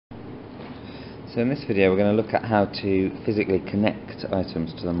So in this video we're going to look at how to physically connect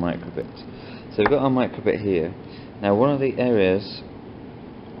items to the microbit. So we've got our microbit here. Now one of the areas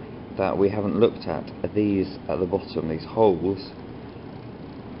that we haven't looked at are these at the bottom, these holes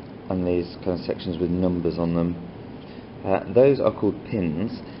and these kind of sections with numbers on them. Those are called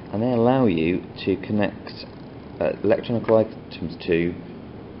pins, and they allow you to connect electronic items to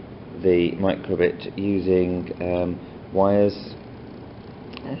the microbit using wires,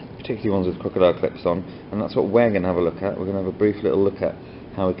 particularly ones with crocodile clips on, and that's what we're going to have a look at. We're going to have a brief little look at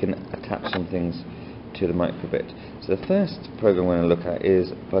how we can attach some things to the microbit. So the first program we're going to look at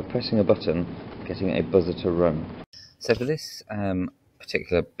is by pressing a button, getting a buzzer to run. So for this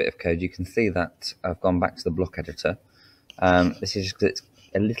particular bit of code, you can see that I've gone back to the block editor. This is just because it's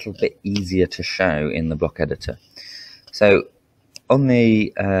a little bit easier to show in the block editor. So on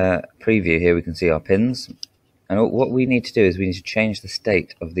the preview here we can see our pins, and what we need to do is we need to change the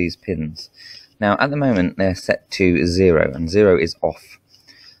state of these pins. Now at the moment they're set to 0, and 0 is off.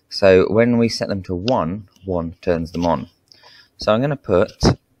 So when we set them to 1, 1 turns them on. So I'm going to put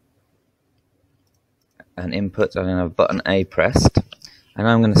an input, I'm going to have button A pressed, and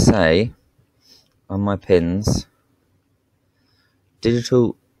I'm going to say on my pins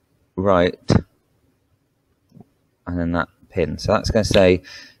digital write, and then that pin. So that's going to say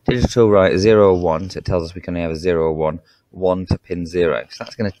digital write 0 or 1, so it tells us we can only have a 0 or 1, 1 to pin 0. So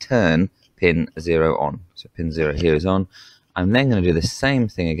that's going to turn pin 0 on. So pin 0 here is on. I'm then going to do the same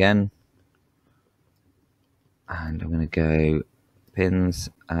thing again, and I'm going to go pins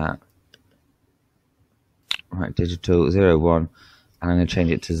right, digital 0, 1, and I'm going to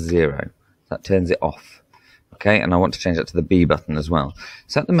change it to 0. That turns it off. Okay, and I want to change that to the B button as well.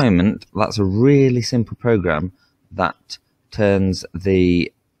 So at the moment, that's a really simple program that turns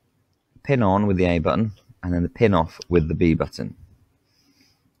the pin on with the A button and then the pin off with the B button.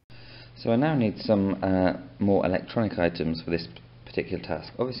 So I now need some more electronic items for this particular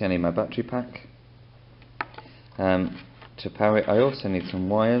task. Obviously I need my battery pack to power it. I also need some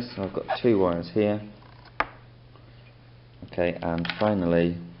wires, so I've got 2 wires here. Okay, and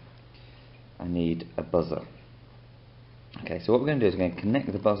finally I need a buzzer. Okay, so what we're going to do is we're going to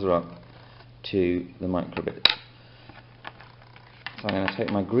connect the buzzer up to the microbit. So I'm going to take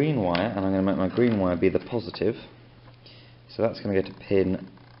my green wire and I'm going to make my green wire be the positive. So that's going to go to pin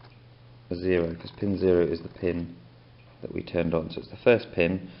 0, because pin 0 is the pin that we turned on. So it's the first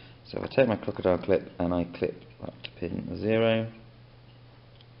pin. So if I take my crocodile clip and I clip that to pin 0,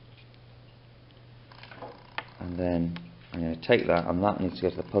 and then I'm going to take that, and that needs to go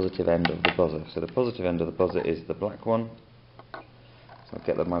to the positive end of the buzzer. So the positive end of the buzzer is the black one. So I'll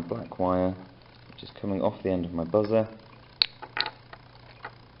get my black wire, which is coming off the end of my buzzer,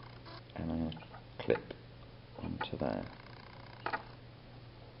 and I'm going to clip onto there.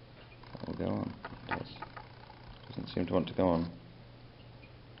 That will go on. It does. Doesn't seem to want to go on.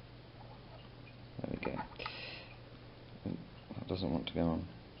 There we go. That doesn't want to go on.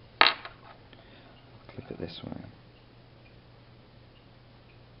 I'll clip it this way.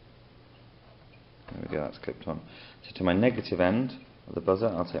 There we go, that's clipped on. So to my negative end of the buzzer,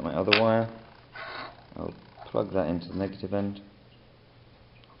 I'll take my other wire, I'll plug that into the negative end,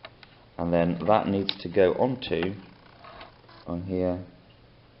 and then that needs to go onto, on here,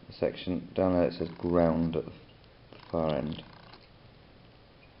 the section down there that says ground at the far end.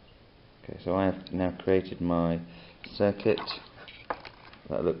 Okay, so I have now created my circuit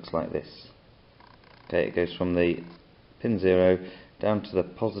that looks like this. Okay, it goes from the pin 0 down to the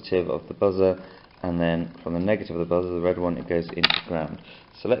positive of the buzzer, and then from the negative of the buzzer, the red one, it goes into ground.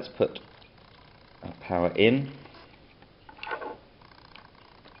 So let's put power in.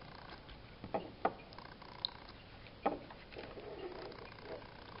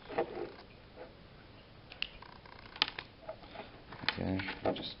 Okay,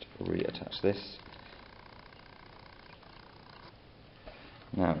 I'll just reattach this.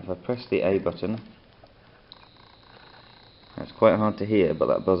 Now if I press the A button, it's quite hard to hear, but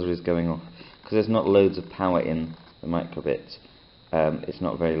that buzzer is going off. Because there's not loads of power in the microbit, it's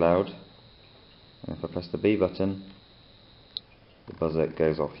not very loud. And if I press the B button, the buzzer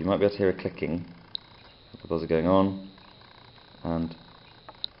goes off. You might be able to hear a clicking of the buzzer going on and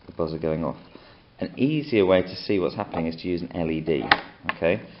the buzzer going off. An easier way to see what's happening is to use an LED.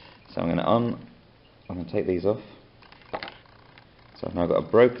 Okay, so I'm going to take these off. So I've now got a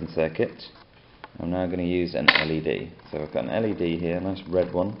broken circuit. I'm now going to use an LED. So I've got an LED here, a nice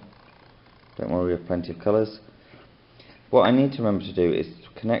red one. Don't worry, we have plenty of colours. What I need to remember to do is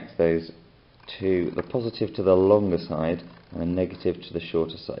to connect those to the positive to the longer side and the negative to the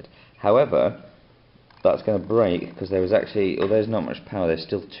shorter side. However, that's going to break because there is actually, although there's not much power, there's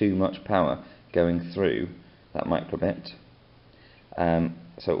still too much power going through that microbit,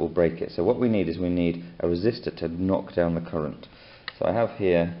 so it will break it. So what we need is a resistor to knock down the current. So I have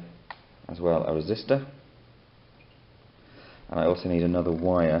here as well a resistor, and I also need another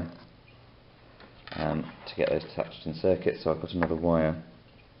wire to get those attached in circuits, so I've got another wire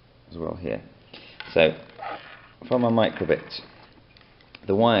as well here. So from our microbit,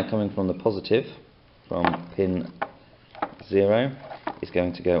 the wire coming from the positive, from pin 0, is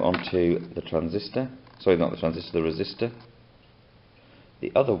going to go onto the transistor, sorry, not the transistor, the resistor.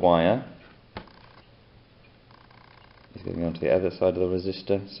 The other wire is going on to the other side of the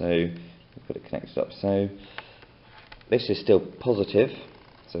resistor, so we'll put it connected up so. This is still positive,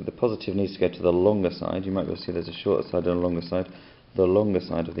 so the positive needs to go to the longer side. You might be able to see there's a shorter side and a longer side. The longer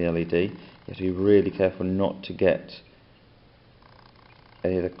side of the LED. You have to be really careful not to get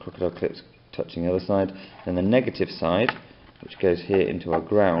any of the crocodile clips touching the other side. And the negative side, which goes here into our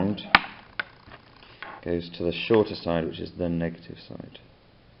ground, goes to the shorter side, which is the negative side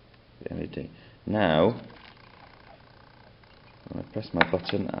of the LED. Now, when I press my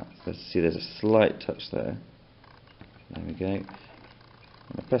button, see there's a slight touch there. There we go.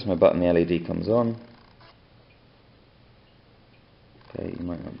 When I press my button, the LED comes on. Okay, you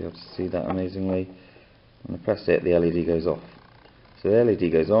might not be able to see that amazingly. When I press it, the LED goes off. So the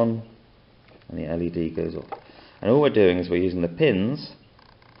LED goes on, and the LED goes off. And all we're doing is we're using the pins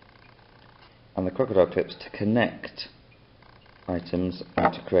and the crocodile clips to connect items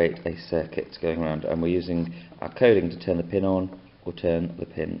and to create a circuit going around. And we're using our coding to turn the pin on or turn the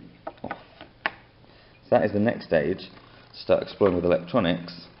pin off. So that is the next stage, to start exploring with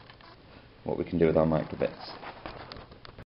electronics what we can do with our microbits.